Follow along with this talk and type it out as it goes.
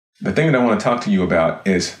The thing that I want to talk to you about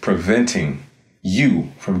is preventing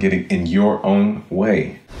you from getting in your own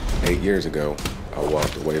way. 8 years ago, I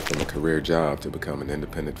walked away from a career job to become an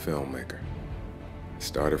independent filmmaker.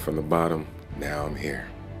 Started from the bottom, now I'm here,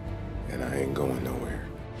 and I ain't going nowhere.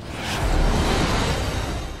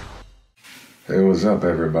 Hey, what's up,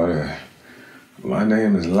 everybody? My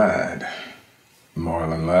name is Ladd,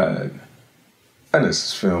 Marlon Ladd, and this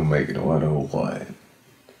is Filmmaking 101.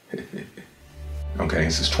 Okay,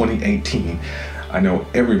 this is 2018. I know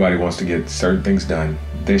everybody wants to get certain things done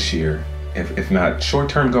this year. If not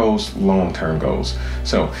short-term goals, long-term goals.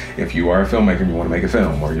 So if you are a filmmaker and you want to make a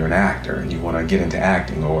film, or you're an actor and you want to get into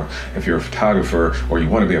acting, or if you're a photographer or you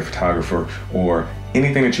want to be a photographer, or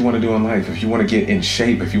anything that you want to do in life, if you want to get in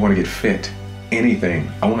shape, if you want to get fit,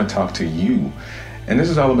 anything, I want to talk to you. And this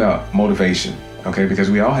is all about motivation, okay?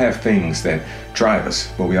 Because we all have things that drive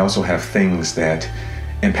us, but we also have things that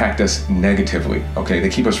impact us negatively, okay? They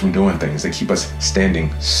keep us from doing things. They keep us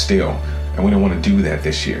standing still. And we don't want to do that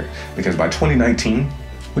this year, because by 2019,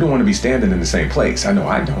 we don't want to be standing in the same place. I know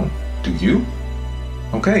I don't. Do you?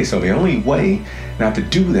 Okay, so the only way not to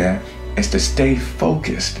do that is to stay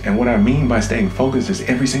focused. And what I mean by staying focused is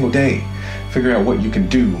every single day, figure out what you can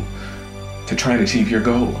do to try and achieve your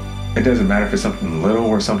goal. It doesn't matter if it's something little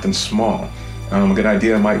or something small. A good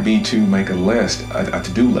idea might be to make a list, a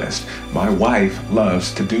to-do list. My wife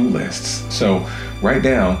loves to-do lists. So write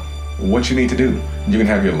down what you need to do. You can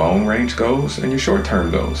have your long-range goals and your short-term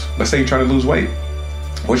goals. Let's say you're trying to lose weight.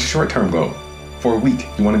 What's your short-term goal? For a week,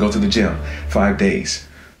 you want to go to the gym 5 days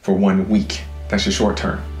for 1 week. That's your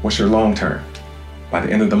short-term. What's your long-term? By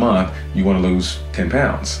the end of the month, you want to lose 10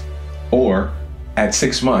 pounds. Or at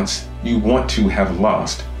 6 months, you want to have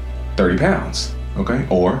lost 30 pounds. Okay?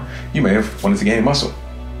 Or you may have wanted to gain muscle.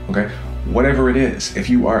 Okay? Whatever it is, if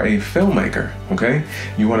you are a filmmaker, okay,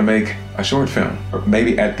 you want to make a short film, or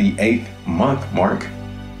maybe at the 8th month mark,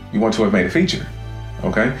 you want to have made a feature.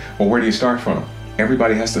 Okay? Well, where do you start from?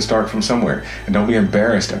 Everybody has to start from somewhere. And don't be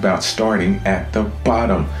embarrassed about starting at the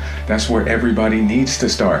bottom. That's where everybody needs to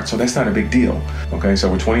start. So that's not a big deal. Okay? So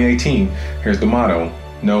for 2018, here's the motto: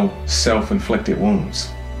 no self-inflicted wounds.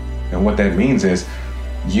 And what that means is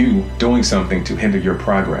you doing something to hinder your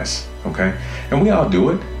progress, okay? And we all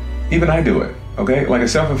do it. Even I do it, okay? Like a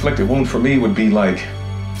self-inflicted wound for me would be like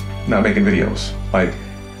not making videos. Like,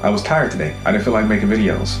 I was tired today. I didn't feel like making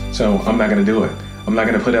videos. So I'm not gonna do it. I'm not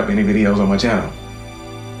gonna put up any videos on my channel.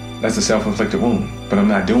 That's a self-inflicted wound, but I'm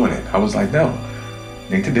not doing it. I was like, no,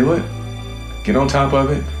 need to do it. Get on top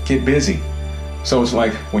of it, get busy. So it's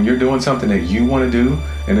like when you're doing something that you wanna do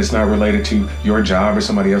and it's not related to your job or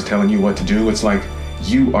somebody else telling you what to do, it's like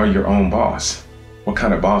you are your own boss. What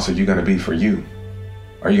kind of boss are you gonna be for you?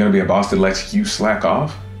 Are you gonna be a boss that lets you slack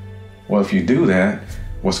off? Well, if you do that,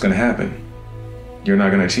 what's gonna happen? You're not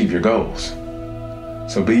gonna achieve your goals.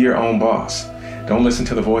 So be your own boss. Don't listen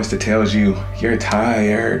to the voice that tells you you're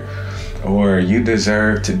tired, or you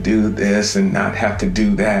deserve to do this and not have to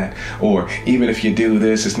do that, or even if you do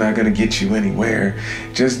this, it's not gonna get you anywhere.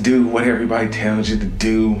 Just do what everybody tells you to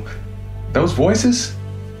do. Those voices,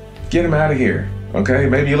 get them out of here. Okay,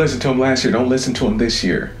 maybe you listened to them last year. Don't listen to them this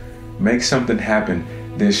year. Make something happen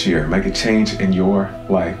this year. Make a change in your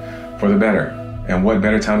life for the better. And what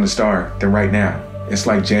better time to start than right now? It's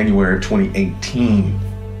like January of 2018.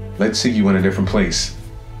 Let's see you in a different place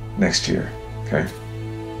next year, okay?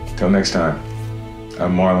 Till next time,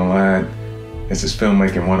 I'm Marlon Ladd. This is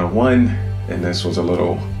Filmmaking 101, and this was a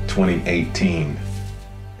little 2018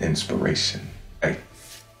 inspiration. Hey.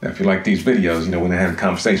 Now, if you like these videos, you know, when I had a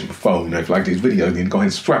conversation before, you know, if you like these videos, you need to go ahead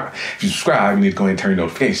and subscribe. If you subscribe, you need to go ahead and turn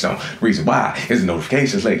notifications on. The reason why is the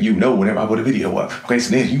notifications let you know whenever I put a video up. Okay, so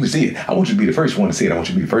then you can see it. I want you to be the first one to see it. I want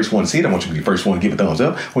you to be the first one to see it. I want you to be the first one to give a thumbs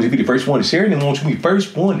up. I want you to be the first one to share it. And I want you to be the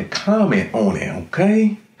first one to comment on it,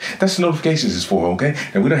 okay? That's what notifications is for, okay?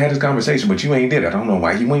 And we done had this conversation, but you ain't did it. I don't know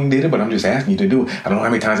why you ain't did it, but I'm just asking you to do it. I don't know how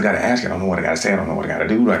many times I gotta ask you. I don't know what I gotta say. I don't know what I gotta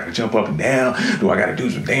do. Do I gotta jump up and down? Do I gotta do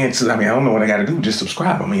some dances? I mean, I don't know what I gotta do. Just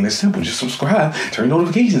subscribe. I mean, it's simple. Just subscribe. Turn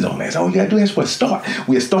notifications on. That's all you gotta do. That's what start.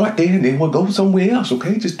 We'll start there and then we'll go somewhere else,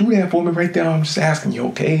 okay? Just do that for me right there. I'm just asking you,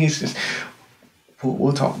 okay? It's just,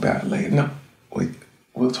 we'll talk about it later. No, wait,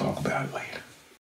 we'll talk about it later.